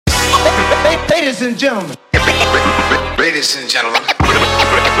Ladies and gentlemen. Ladies and gentlemen.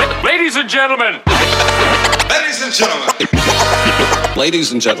 Ladies and gentlemen. Ladies and gentlemen.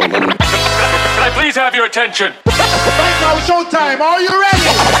 Ladies and gentlemen. Can I please have your attention? Right now, showtime. Are you ready?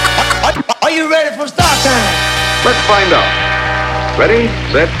 Are you ready for start time? Let's find out. Ready,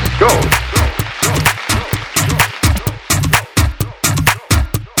 set, go.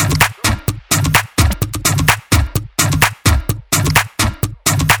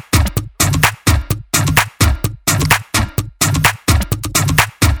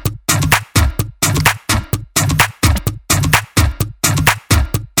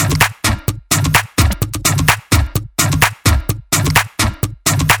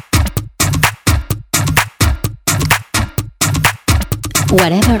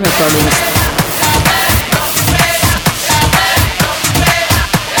 Guareber Recordings.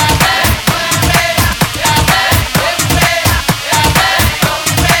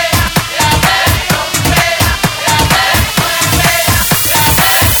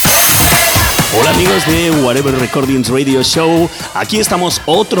 Hola amigos de Guareber Recordings Radio Show, aquí estamos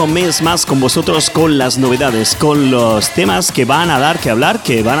otro mes más con vosotros con las novedades, con los temas que van a dar que hablar,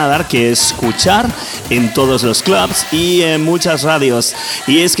 que van a dar que escuchar en todos los clubs y en muchas radios.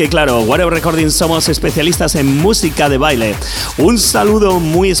 Y es que claro, Guareber Recordings somos especialistas en música de baile. Un saludo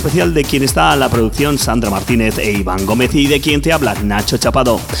muy especial de quien está a la producción, Sandra Martínez e Iván Gómez, y de quien te habla, Nacho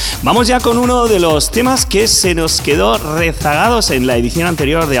Chapado. Vamos ya con uno de los temas que se nos quedó rezagados en la edición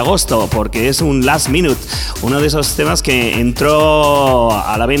anterior de agosto, porque es un last minute, uno de esos temas que entró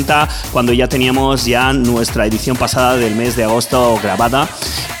a la venta cuando ya teníamos ya nuestra edición pasada del mes de agosto grabada.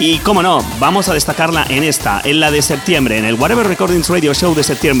 Y cómo no, vamos a destacarla en la de septiembre, en el Guareber Recordings Radio Show de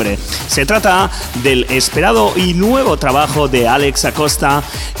septiembre. Se trata del esperado y nuevo trabajo de Alex Acosta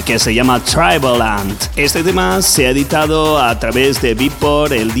que se llama Tribal Land. Este tema se ha editado a través de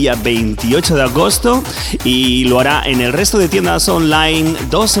Beatport el día 28 de agosto y lo hará en el resto de tiendas online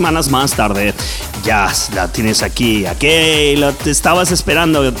 2 semanas más tarde. Ya la tienes aquí, lo te estabas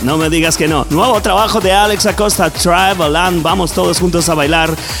esperando, no me digas que no. Nuevo trabajo de Alex Acosta, Tribal Land. Vamos todos juntos a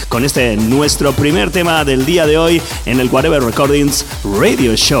bailar con este nuestro primer tema del día de hoy en el Guareber Recordings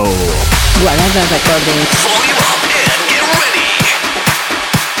Radio Show. Guareber Recordings.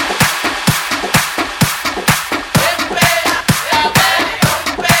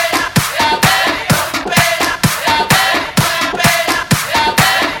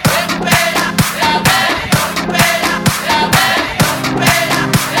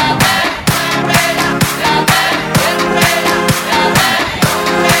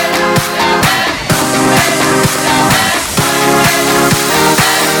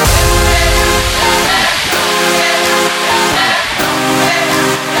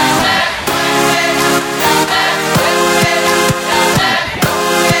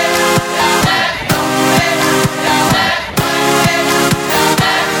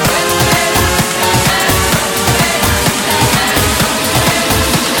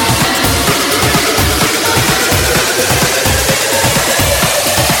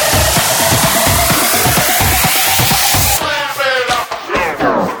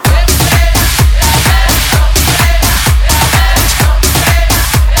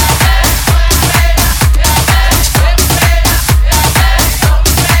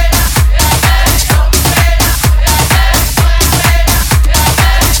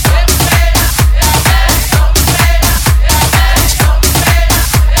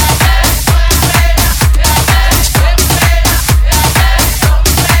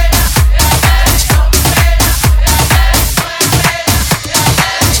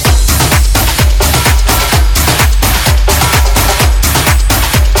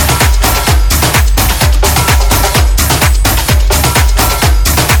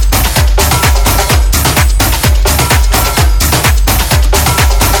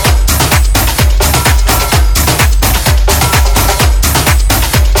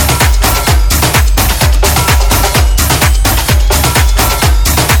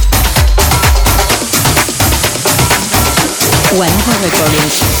 Guareber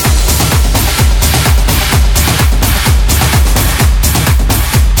Recordings.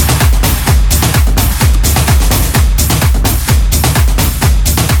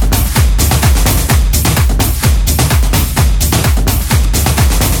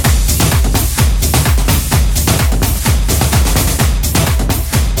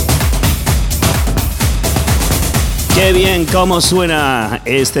 cómo suena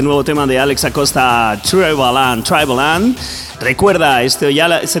este nuevo tema de Alex Acosta, Tribaland. Recuerda,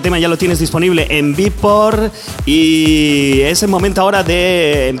 este tema ya lo tienes disponible en Beatport y es el momento ahora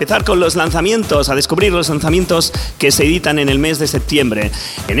de empezar con los lanzamientos, a descubrir los lanzamientos que se editan en el mes de septiembre.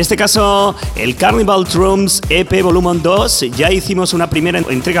 En este caso, el Carnival Drums EP Volumen 2, ya hicimos una primera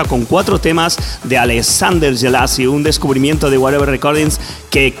entrega con 4 temas de Alessander Gelassi, un descubrimiento de Guareber Recordings,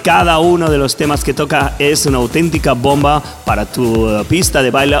 que cada uno de los temas que toca es una auténtica bomba para tu pista de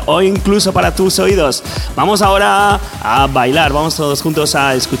baile o incluso para tus oídos. Vamos ahora a bailar. Vamos todos juntos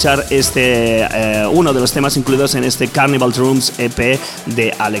a escuchar uno de los temas incluidos en este Carnival Drums EP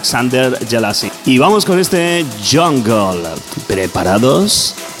de Alessander Gelassi. Y vamos con este Jungle.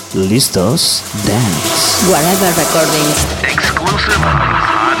 ¿Preparados? ¿Listos? Dance. Guareber Recordings. Exclusive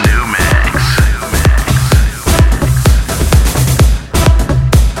on New Mix.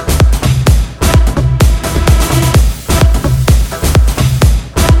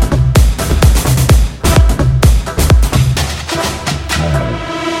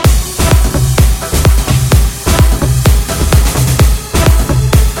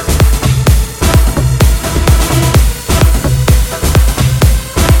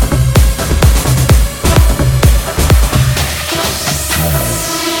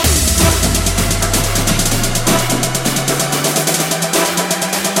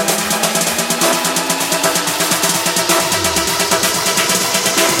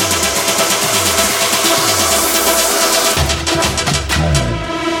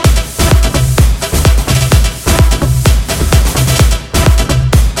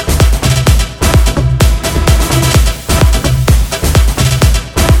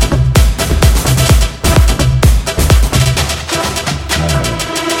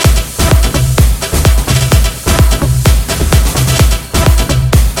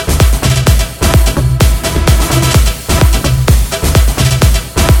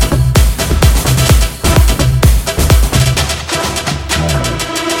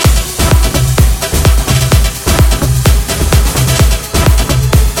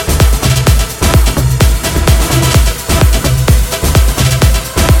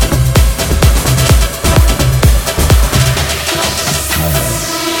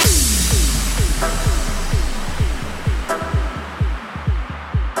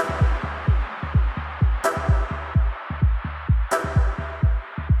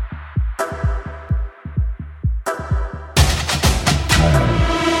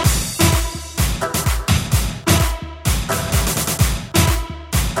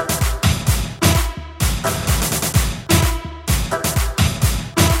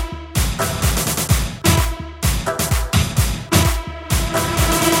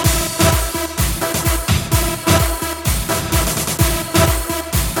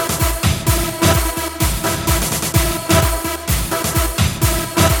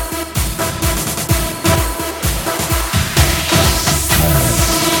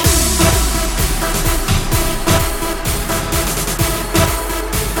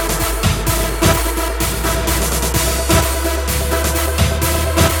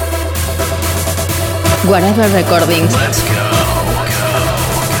 Guareber Recordings. Let's go.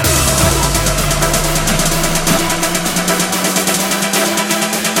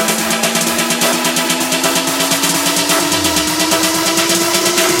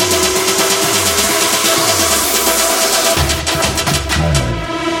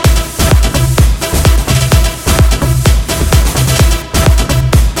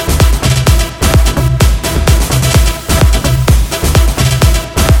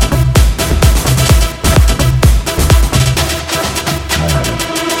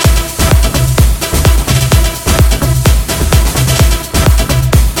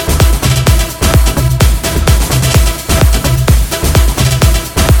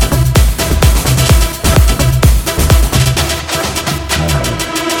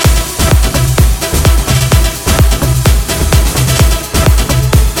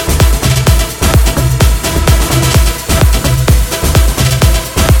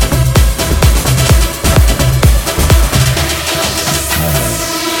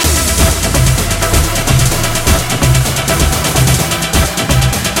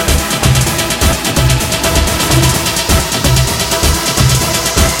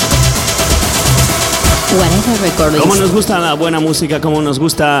 Guareber Recordings. Cómo nos gusta la buena música, cómo nos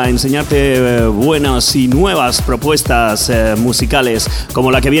gusta enseñarte buenas y nuevas propuestas musicales,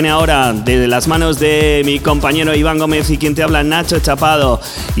 como la que viene ahora de las manos de mi compañero Iván Gómez y quien te habla, Nacho Chapado,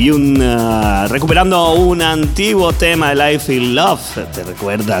 y recuperando un antiguo tema, el I Feel Love. Te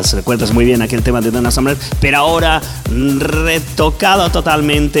recuerdas muy bien aquel tema de Donna Summer, pero ahora retocado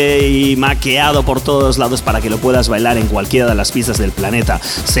totalmente y maqueado por todos lados para que lo puedas bailar en cualquiera de las pistas del planeta.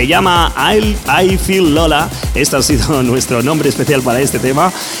 Se llama I Feel Lola. Este ha sido nuestro nombre especial para este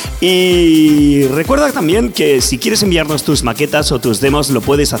tema. Y recuerda también que si quieres enviarnos tus maquetas o tus demos, lo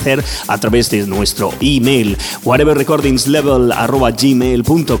puedes hacer a través de nuestro email,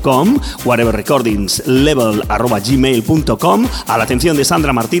 guareberrecordingslevel@gmail.com, guareberrecordingslevel@gmail.com, a la atención de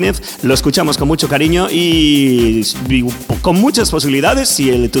Sandra Martínez. Lo escuchamos con mucho cariño y con muchas posibilidades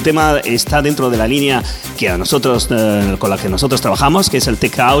si tu tema está dentro de la línea que a nosotros, con la que nosotros trabajamos, que es el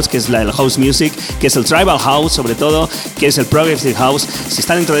tech house, que es el house music, que es el tribal house, sobre todo, que es el progressive house. Si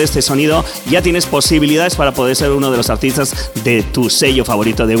está dentro de este sonido, ya tienes posibilidades para poder ser uno de los artistas de tu sello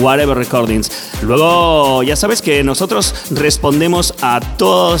favorito, de Guareber Recordings. Luego, ya sabes que nosotros respondemos a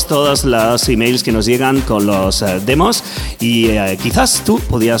todos los emails que nos llegan con los demos y quizás tú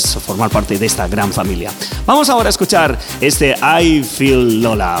podías formar parte de esta gran familia. Vamos ahora a escuchar este I Feel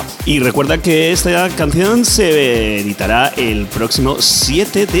Lola. Y recuerda que esta canción se editará el próximo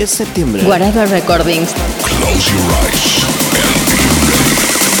 7 de septiembre. Guareber Recordings. Close your eyes and be ready.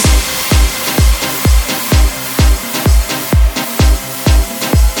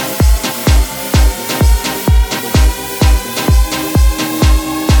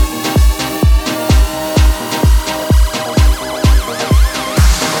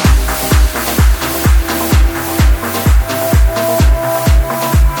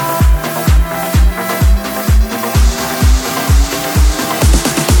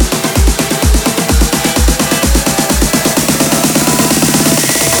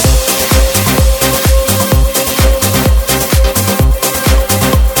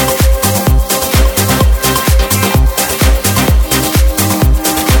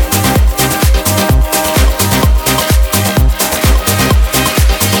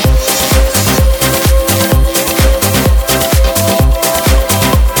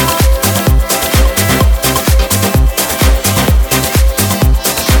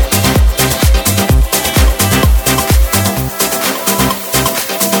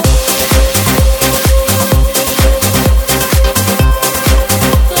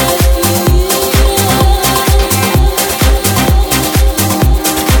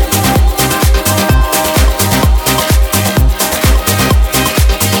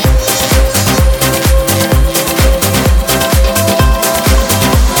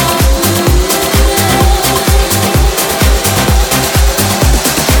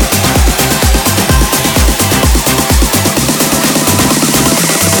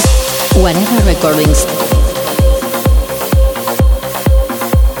 Guareber Recordings.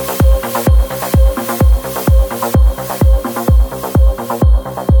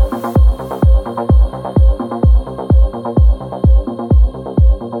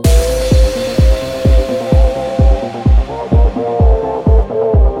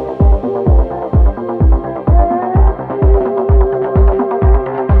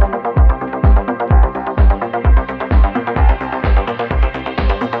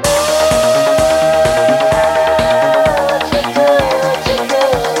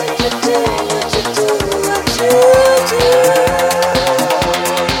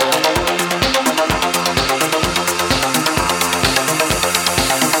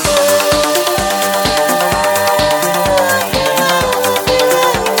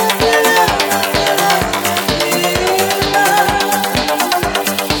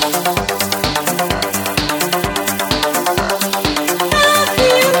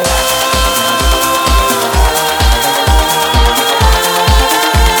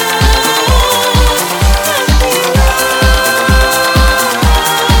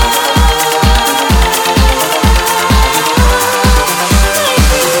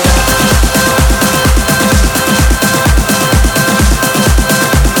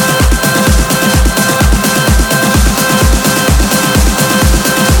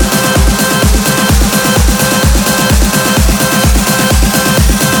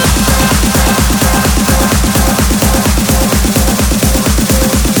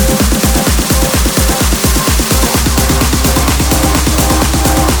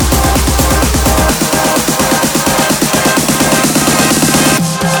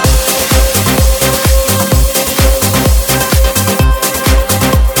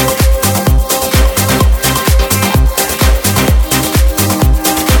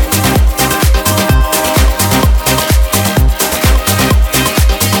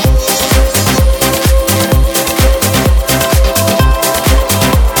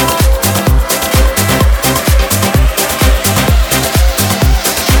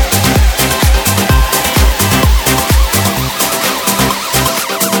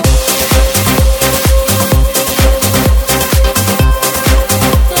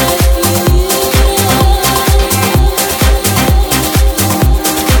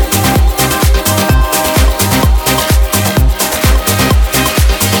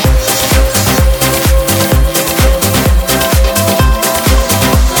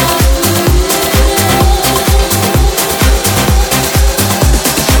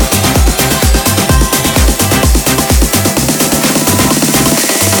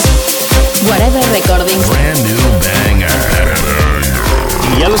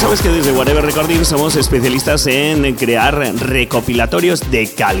 sabes que desde Guareber Recordings somos especialistas en crear recopilatorios de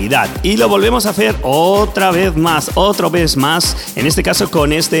calidad. Y lo volvemos a hacer otra vez más, en este caso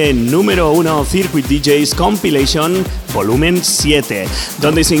con este número 1 Circuit DJs Compilation Volumen 7,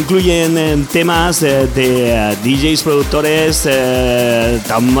 donde se incluyen temas de DJs productores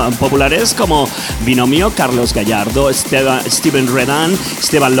tan populares como Binomio, Carlos Gallardo, Steven Redan,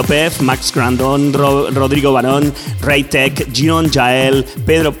 Esteban Lopez, Max Grandon, Rodrigo Baron, Raytech, Yinon Yahel,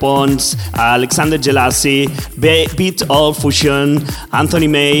 Pedro Pons, Alessander Gelassi, BeatAllFusion, Anthony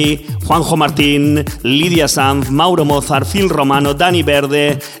May, Juanjo Martin, Lydia Sanz, Mauro Mozart, Phil Romano, Dani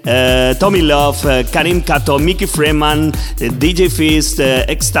Verde, Tommy Love, Karim Cato, Micky Friedmann, DJ Fist,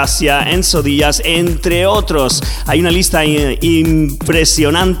 Extasia, Ennzo Dias, entre otros. Hay una lista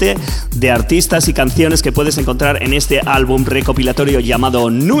impresionante de artistas y canciones que puedes encontrar en este álbum recopilatorio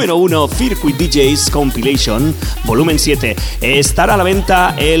llamado número 1 Circuit DJs Compilation Volumen 7. Estará a la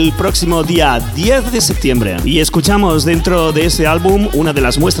venta el próximo día 10 de septiembre. Y escuchamos dentro de este álbum una de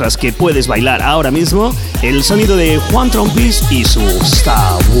las muestras que puedes bailar ahora mismo, el sonido de Juan Trompis y su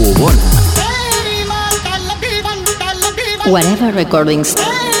Stabubona. Guareber Recordings.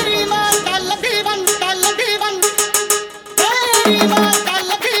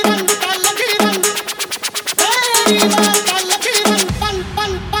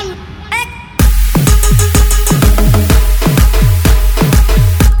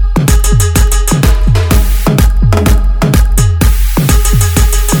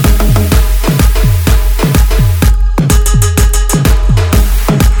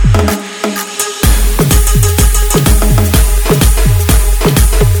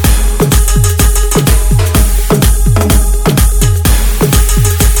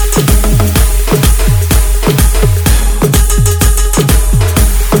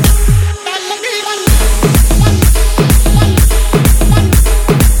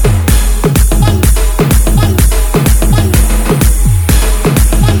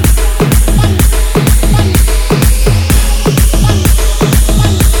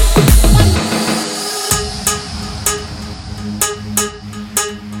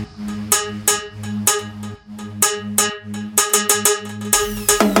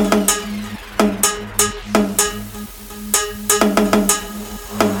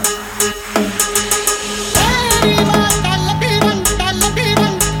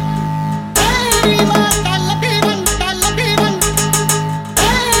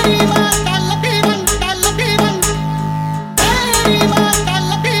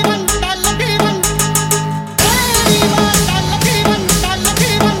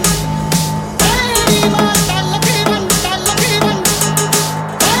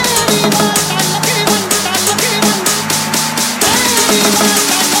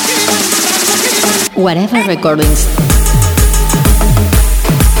 Guareber Recordings.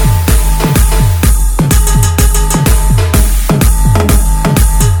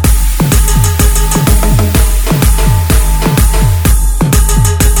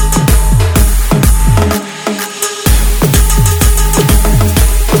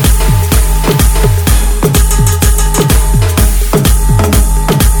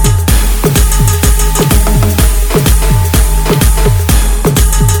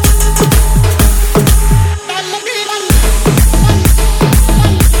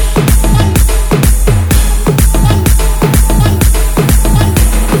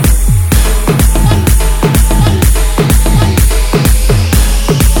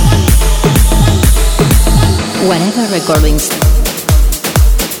 Guareber Recordings.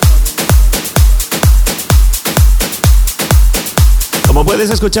 Como puedes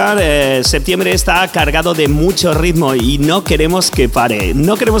escuchar, septiembre está cargado de mucho ritmo y no queremos que pare.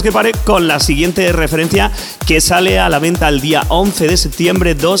 No queremos que pare con la siguiente referencia que sale a la venta el día 11 de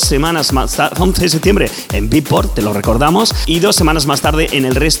septiembre, 2 semanas más tarde, 11 de septiembre en Beatport, te lo recordamos, y 2 semanas más tarde en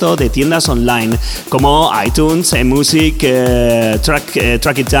el resto de tiendas online como iTunes, Music,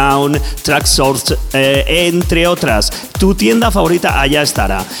 Track It Down, Tracksource, entre otras. Tu tienda favorita allá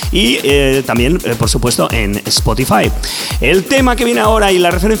estará. Y también, por supuesto, en Spotify. El tema que viene ahora y la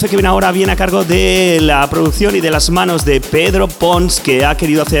referencia que viene ahora viene a cargo de la producción y de las manos de Pedro Pons, que ha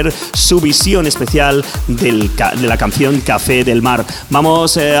querido hacer su visión especial de la canción Café del Mar.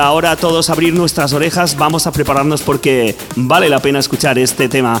 Vamos ahora todos a abrir nuestras orejas, vamos a prepararnos porque vale la pena escuchar este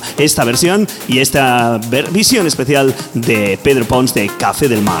tema, esta versión y esta visión especial de Pedro Pons de Café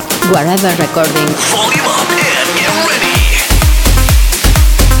del Mar. Guareber Recordings. Volume up and get ready.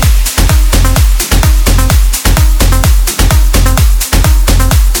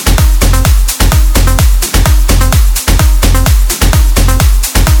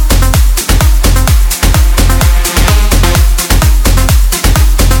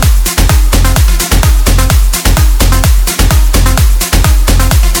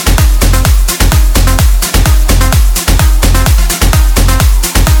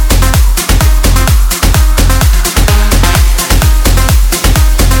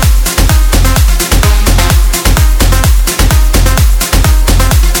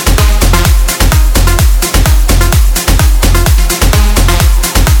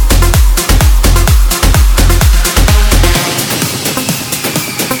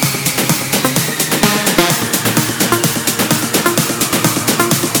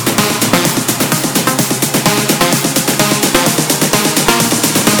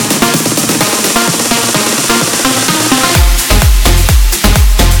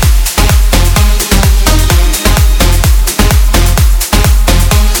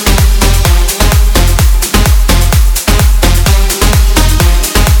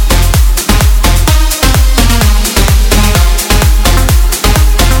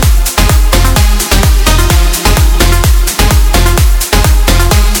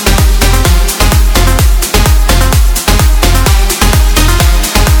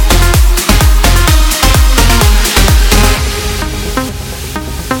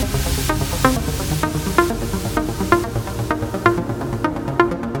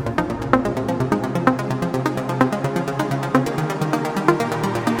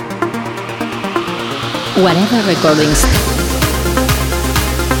 Guareber Recordings.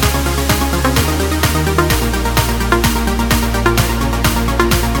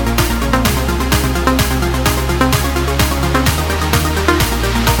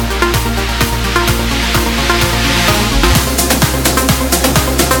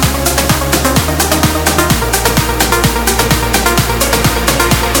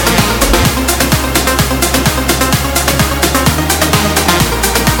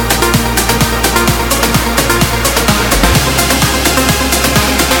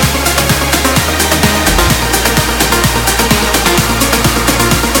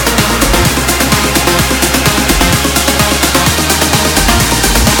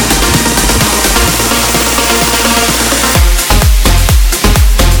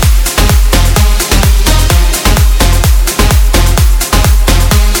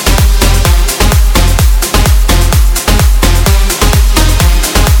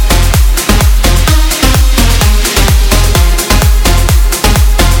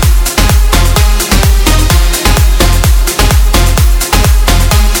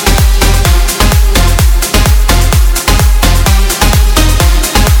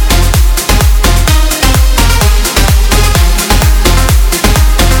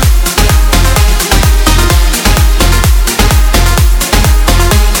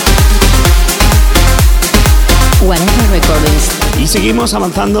 Seguimos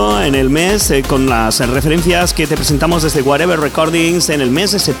avanzando en el mes con las referencias que te presentamos desde Guareber Recordings en el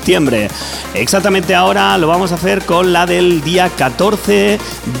mes de septiembre. Exactamente ahora lo vamos a hacer con la del día 14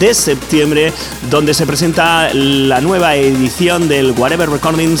 de septiembre, donde se presenta la nueva edición del Guareber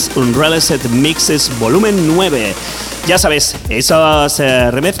Recordings Unreleased Mixes volumen 9. Ya sabes, esas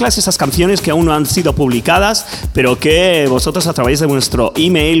remezclas, esas canciones que aún no han sido publicadas, pero que vosotros a través de nuestro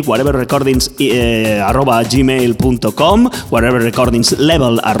email, guareberrecordings@gmail.com,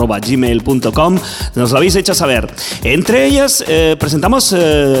 guareberrecordingslevel@gmail.com, nos lo habéis hecho saber. Entre ellas presentamos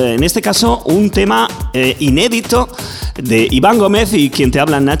en este caso un tema inédito de Iván Gomez y quien te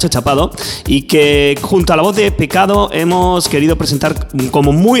habla, Nacho Chapado, y que junto a la voz de Pecado hemos querido presentar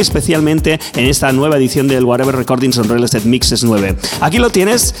como muy especialmente en esta nueva edición del Guareber Recordings Unreleased Mixes 9. Aquí lo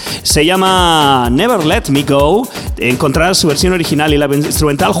tienes, se llama Never Let Me Go. Encontrarás su versión original y la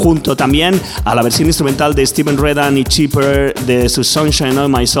instrumental junto también a la versión instrumental de Steven Redan y Cheaper de su Sunshine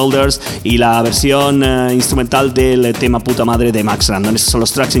on My Shoulders y la versión instrumental del tema Puta Madre de Max Random. Estos son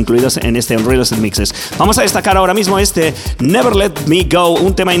los tracks incluidos en este Unreleased Mixes. Vamos a destacar ahora mismo este Never Let Me Go,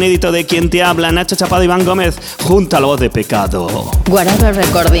 un tema inédito de quien te habla, Nacho Chapado Iván Gómez, junto a la voz de Pecado. Guareber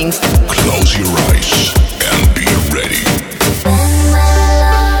Recordings. Close your eyes and be ready.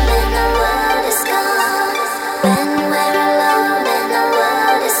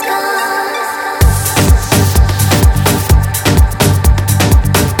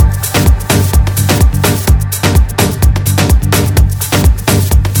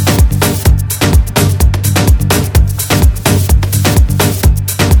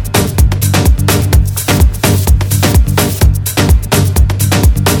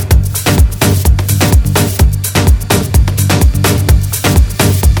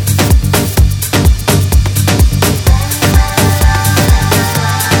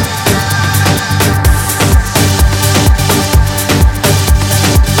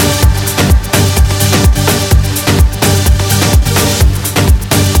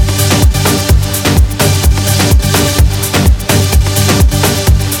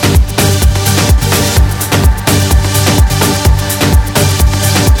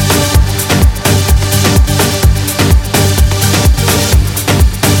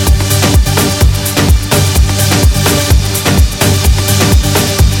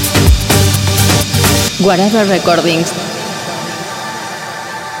 Guareber Recordings.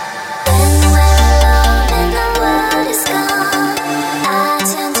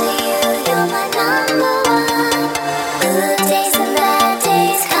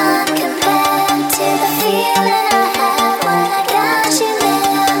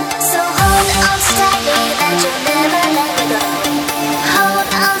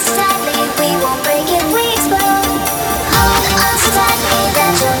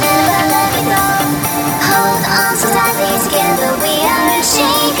 Hold on so tightly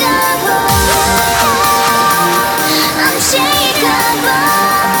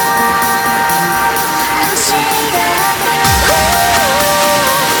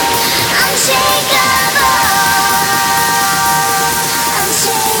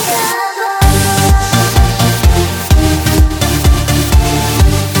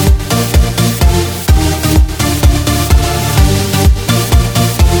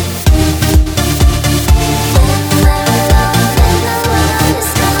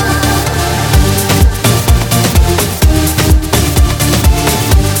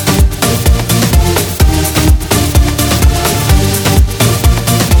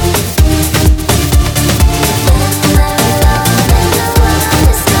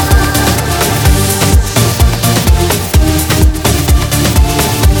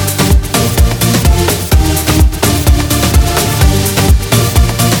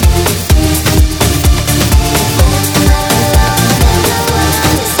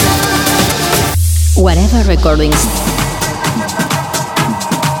Guareber Recordings.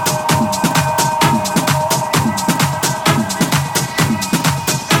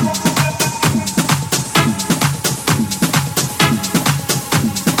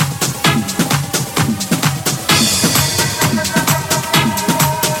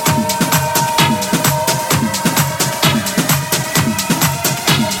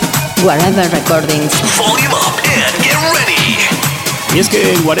 Guareber Recordings. Volume up and get ready. Y es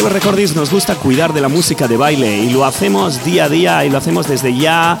que en Guareber Recordings nos gusta cuidar de la música de baile y lo hacemos día a día y lo hacemos desde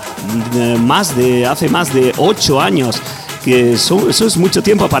ya hace más de 8 años. Que eso es mucho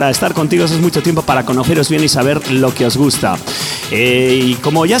tiempo para estar contigo, eso es mucho tiempo para conoceros bien y saber lo que os gusta. Y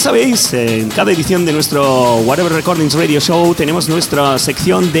como ya sabéis, en cada edición de nuestro Guareber Recordings Radio Show tenemos nuestra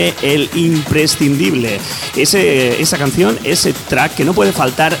sección de El Imprescindible. Esa canción, ese track que no puede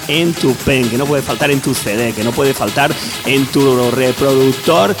faltar en tu pen, que no puede faltar en tu CD, que no puede faltar en tu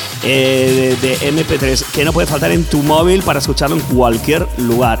reproductor de MP3, que no puede faltar en tu móvil para escucharlo en cualquier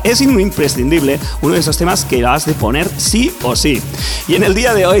lugar. Es un imprescindible, uno de esos temas que has de poner sí o sí. Y en el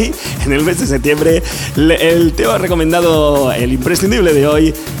día de hoy, en el mes de septiembre, el tema recomendado, el imprescindible de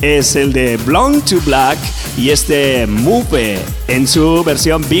hoy, es el de Blonde to Black y Mo.Ve en su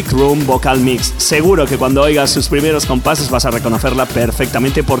versión Big Room Vocal Mix. Seguro que cuando oigas sus primeros compases vas a reconocerla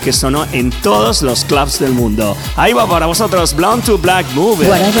perfectamente porque sonó en todos los clubs del mundo. Ahí va para vosotros, Blonde to Black, Mo.Ve.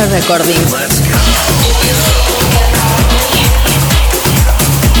 Guareber Recordings. Let's go.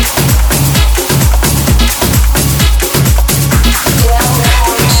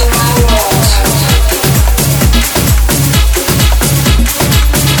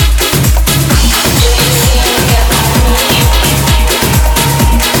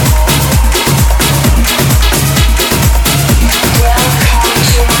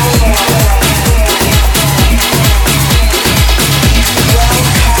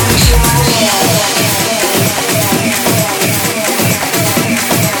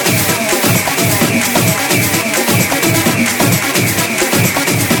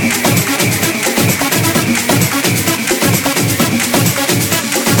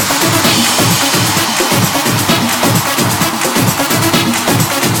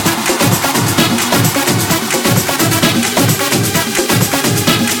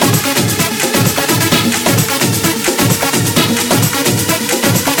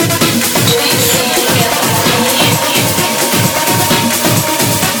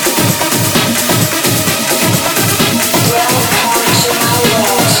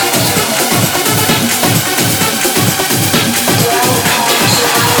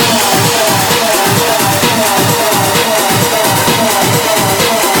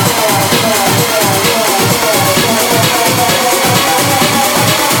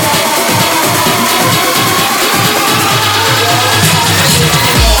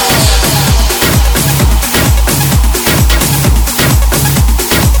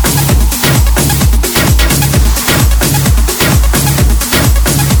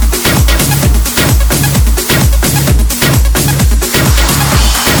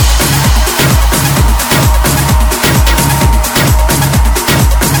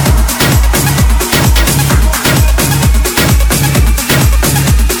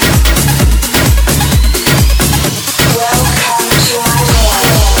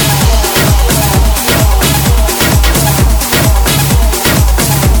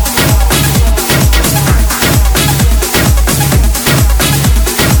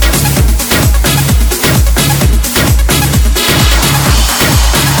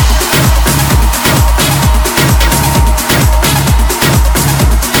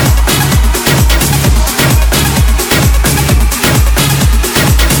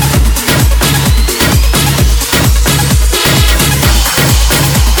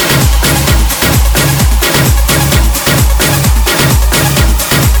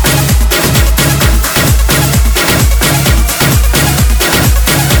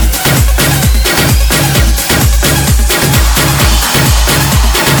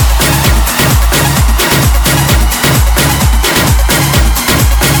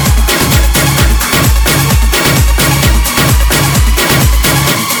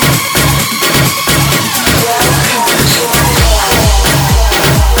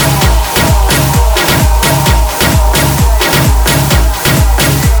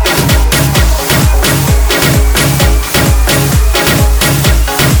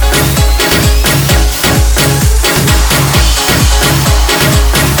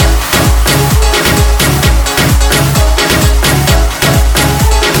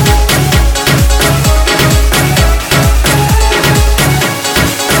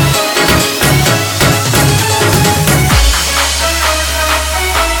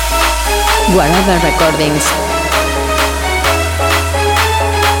 Guareber Recordings.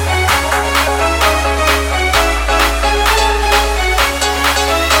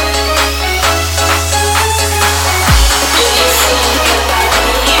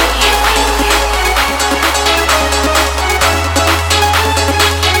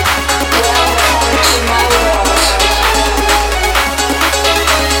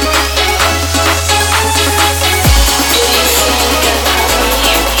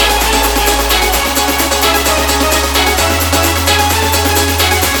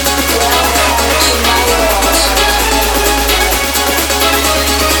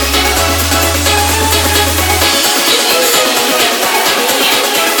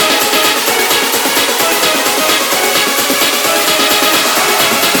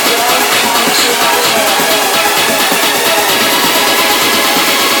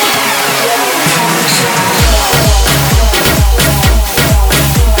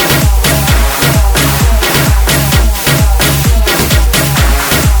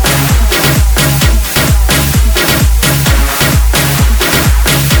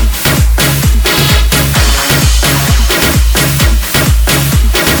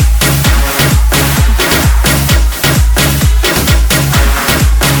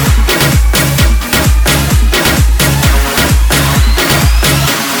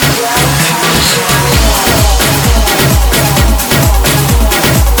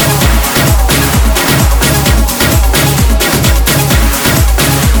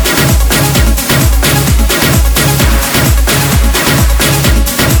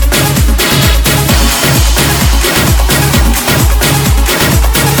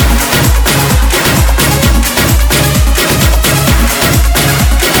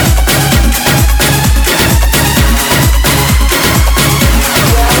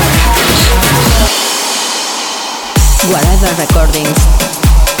 Guareber Recordings.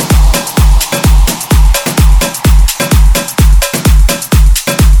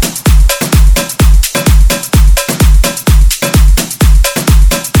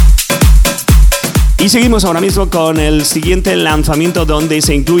 Y seguimos ahora mismo con el siguiente lanzamiento donde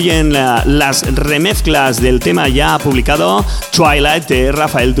se incluyen las remezclas del tema ya publicado Twilight de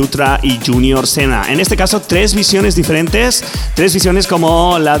Rafael Dutra y Junior Senna. En este caso 3 visiones diferentes, 3 visiones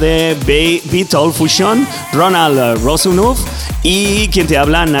como la de BeatAllFusion, Ronald Rossenouff y quien te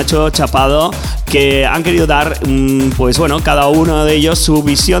habla, Nacho Chapado, que han querido dar, pues bueno, cada uno de ellos su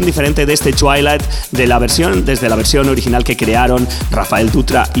visión diferente de este Twilight de la versión, desde la versión original que crearon Rafael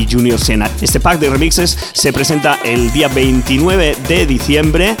Dutra y Junior Senna. Este pack de remixes se presenta el día 29 de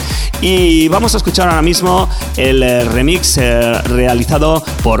diciembre y vamos a escuchar ahora mismo el remix realizado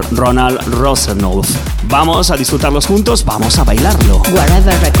por Ronald Rossenouff. Vamos a disfrutarlos juntos, vamos a bailarlo.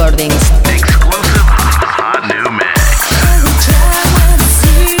 Guareber Recordings. Exclusive hot new mix.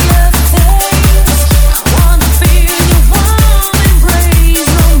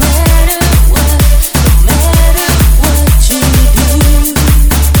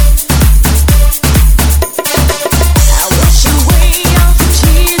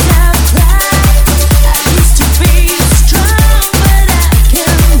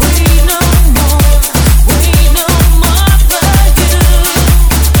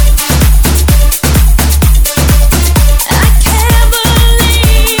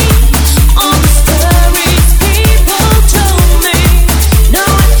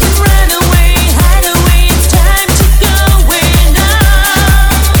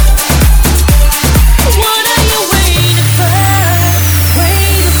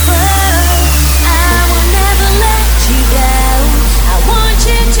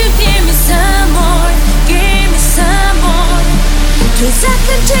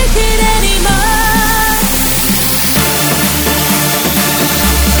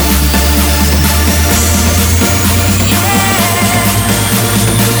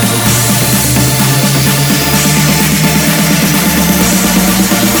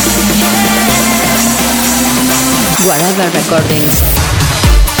 Guareber Recordings.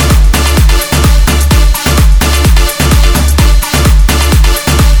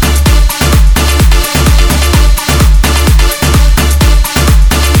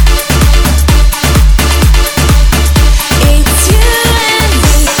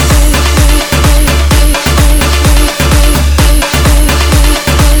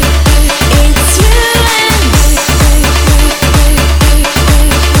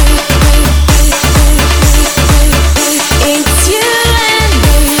 It's you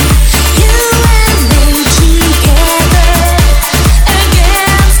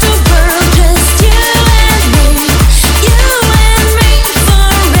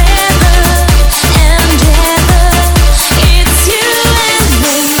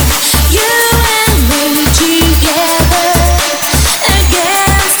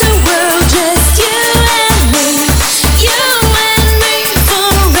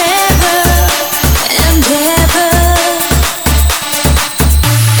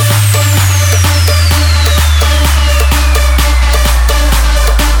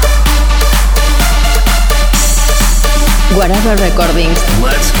Guareber Recordings.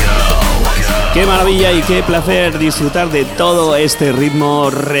 Let's go. Qué maravilla y qué placer disfrutar de todo este ritmo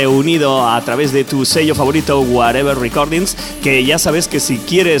reunido a través de tu sello favorito Guareber Recordings, que ya sabes que si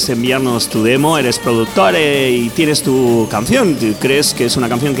quieres enviarnos tu demo, eres productor y tienes tu canción, crees que es una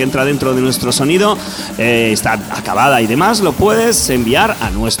canción que entra dentro de nuestro sonido, está acabada y demás, lo puedes enviar a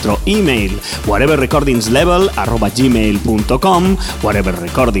nuestro email guareberrecordingslevel@gmail.com,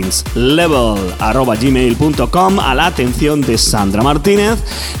 guareberrecordingslevel@gmail.com, a la atención de Sandra Martínez.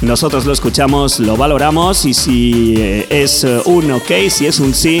 Nosotros lo escuchamos, lo valoramos y si es un ok, si es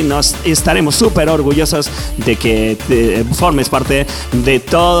un sí, nos estaremos súper orgullosos de que formes parte de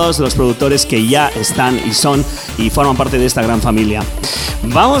todos los productores que ya están y son y forman parte de esta gran familia.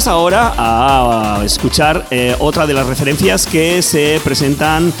 Vamos ahora a escuchar otra de las referencias que se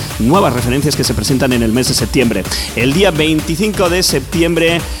presentan, nuevas referencias que se presentan en el mes de septiembre. El día 25 de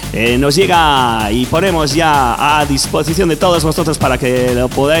septiembre nos llega y ponemos ya a disposición de todos vosotros para que lo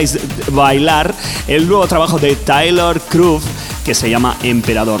podáis bailar el nuevo trabajo de Tyler Cruz que se llama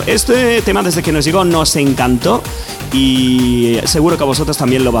Emperador. Este tema desde que nos llegó nos encantó y seguro que a vosotros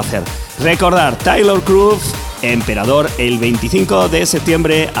también lo va a hacer. Recordar, Tyler Cruz, Emperador, el 25 de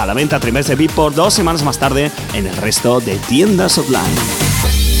septiembre a la venta a través de Beatport, 2 semanas más tarde en el resto de tiendas online.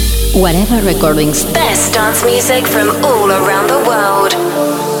 Guareber Recordings. Best dance music from all around the world.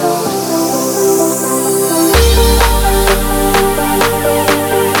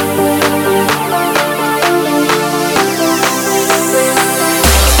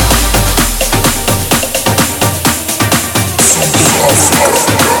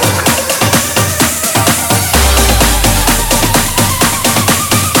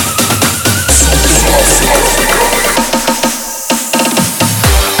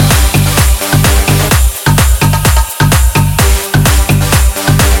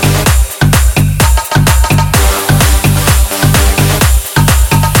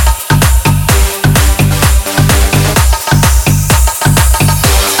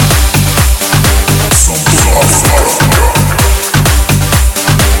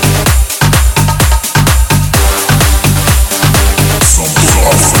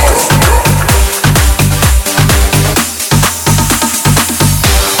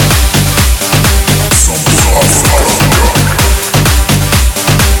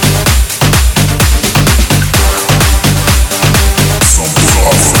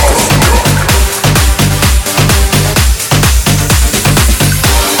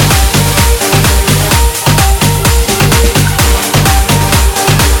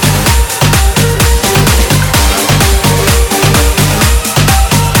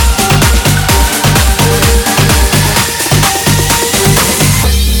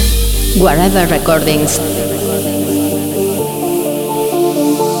 Guareber Recordings.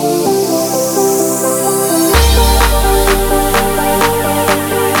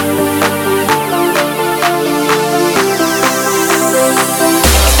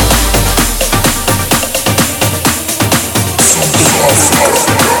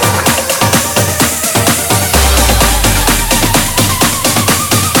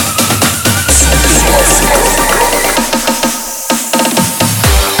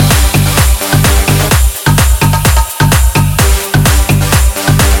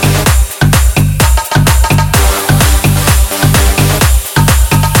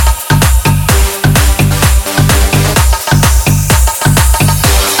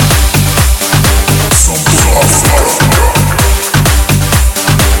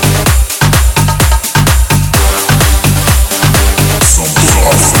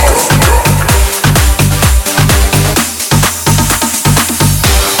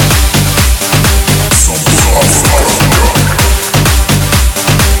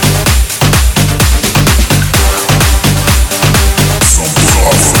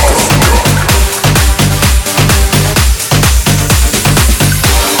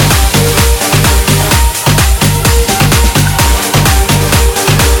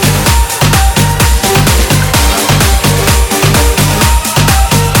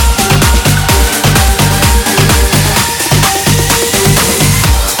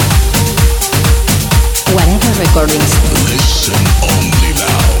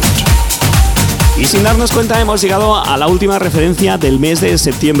 Y sin darnos cuenta hemos llegado a la última referencia del mes de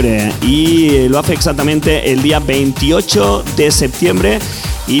septiembre y lo hace exactamente el día 28 de septiembre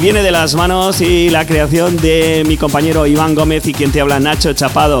y viene de las manos y la creación de mi compañero Iván Gómez y quien te habla, Nacho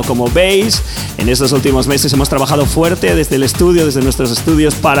Chapado. Como veis, en estos últimos meses hemos trabajado fuerte desde el estudio, desde nuestros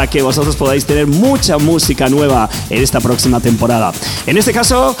estudios, para que vosotros podáis tener mucha música nueva en esta próxima temporada. En este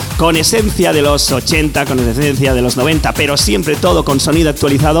caso, con esencia de los 80, con esencia de los 90, pero siempre todo con sonido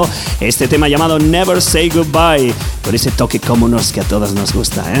actualizado. Este tema llamado Never Say Goodbye, con ese toque comunos que a todos nos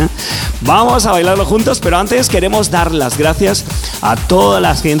gusta, ¿eh? Vamos a bailarlo juntos, pero antes queremos dar las gracias a toda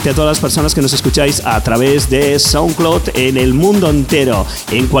la gente, a todas las personas que nos escucháis a través de Soundcloud en el mundo entero,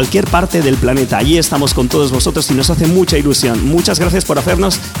 en cualquier parte del planeta. Allí estamos con todos vosotros y nos hace mucha ilusión. Muchas gracias por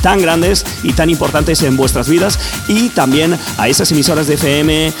hacernos tan grandes y tan importantes en vuestras vidas, y también a esas emisoras de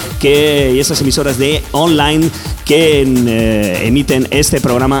FM y esas emisoras de online que emiten este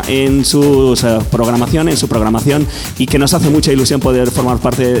programa en su programación, y que nos hace mucha ilusión poder formar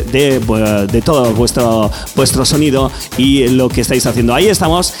parte de todo vuestro sonido y lo que estáis haciendo. Ahí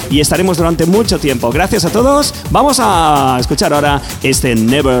estamos y estaremos durante mucho tiempo. Gracias a todos. Vamos a escuchar ahora este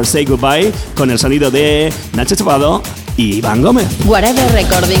Never Say Goodbye con el sonido de Nacho Chapado y Iván Gómez. Guareber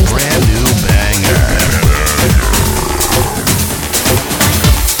Recordings. Brand new banger.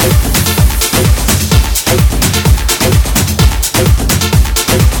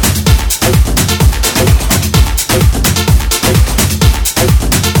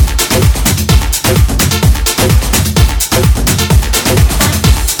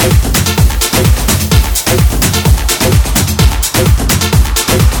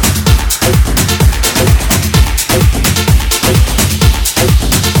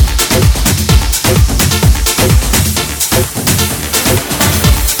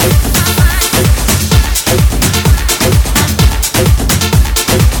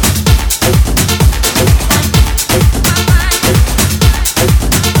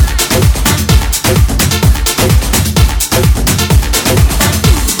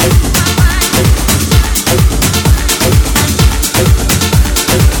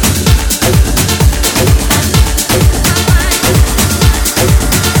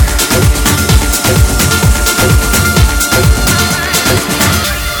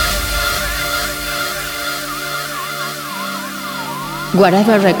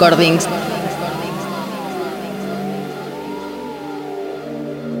 Guareber Recordings.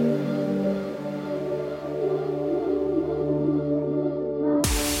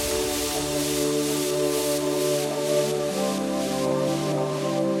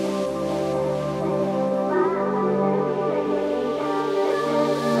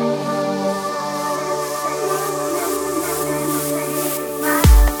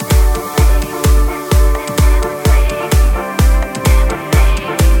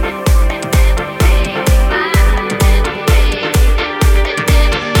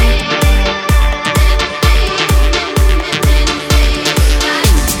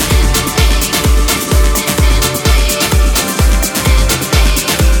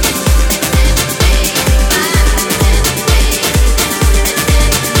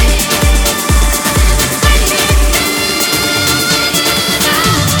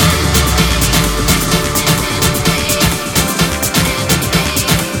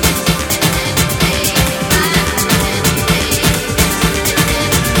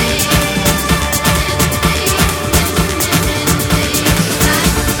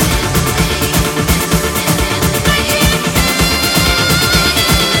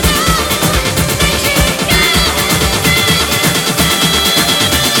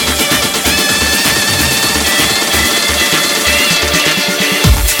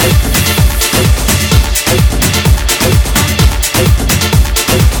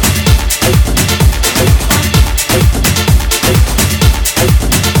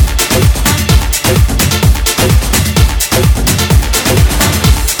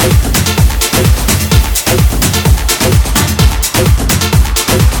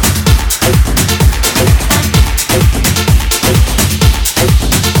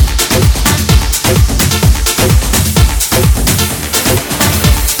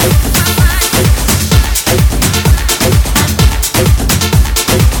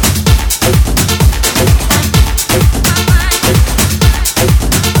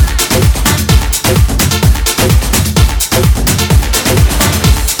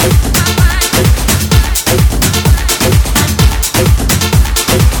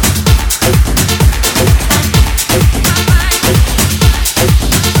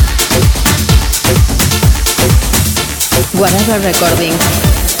 Guareber Recordings.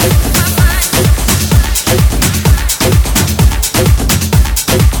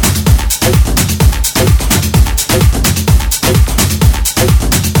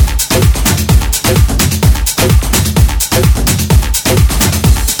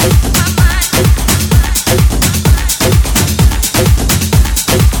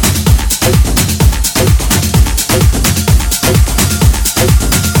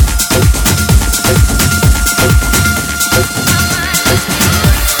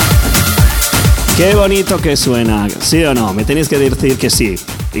 Qué bonito que suena, ¿sí o no? Me tenéis que decir que sí.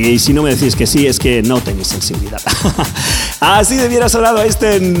 Y si no me decís que sí, es que no tenéis sensibilidad. Así debiera sonar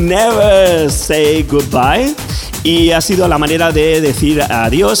este Never Say Goodbye. Y ha sido la manera de decir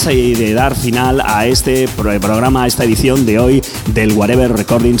adiós y de dar final a este programa, a esta edición de hoy del Guareber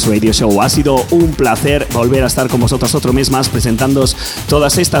Recordings Radio Show. Ha sido un placer volver a estar con vosotros otro mes más presentándoos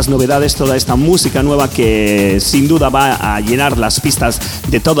todas estas novedades, toda esta música nueva que sin duda va a llenar las pistas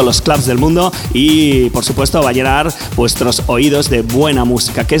de todos los clubs del mundo y por supuesto va a llenar vuestros oídos de buena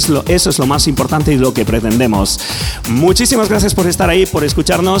música, que eso es lo más importante y lo que pretendemos. Muchísimas gracias por estar ahí, por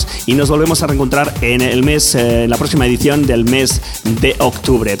escucharnos y nos volvemos a reencontrar en el mes, la próxima edición del mes de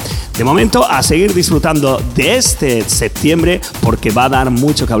octubre. De momento, a seguir disfrutando de este septiembre porque va a dar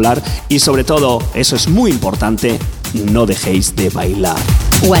mucho que hablar y sobre todo, eso es muy importante, no dejéis de bailar.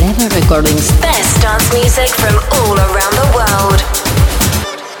 Guareber Recordings. Best dance music from all around the world.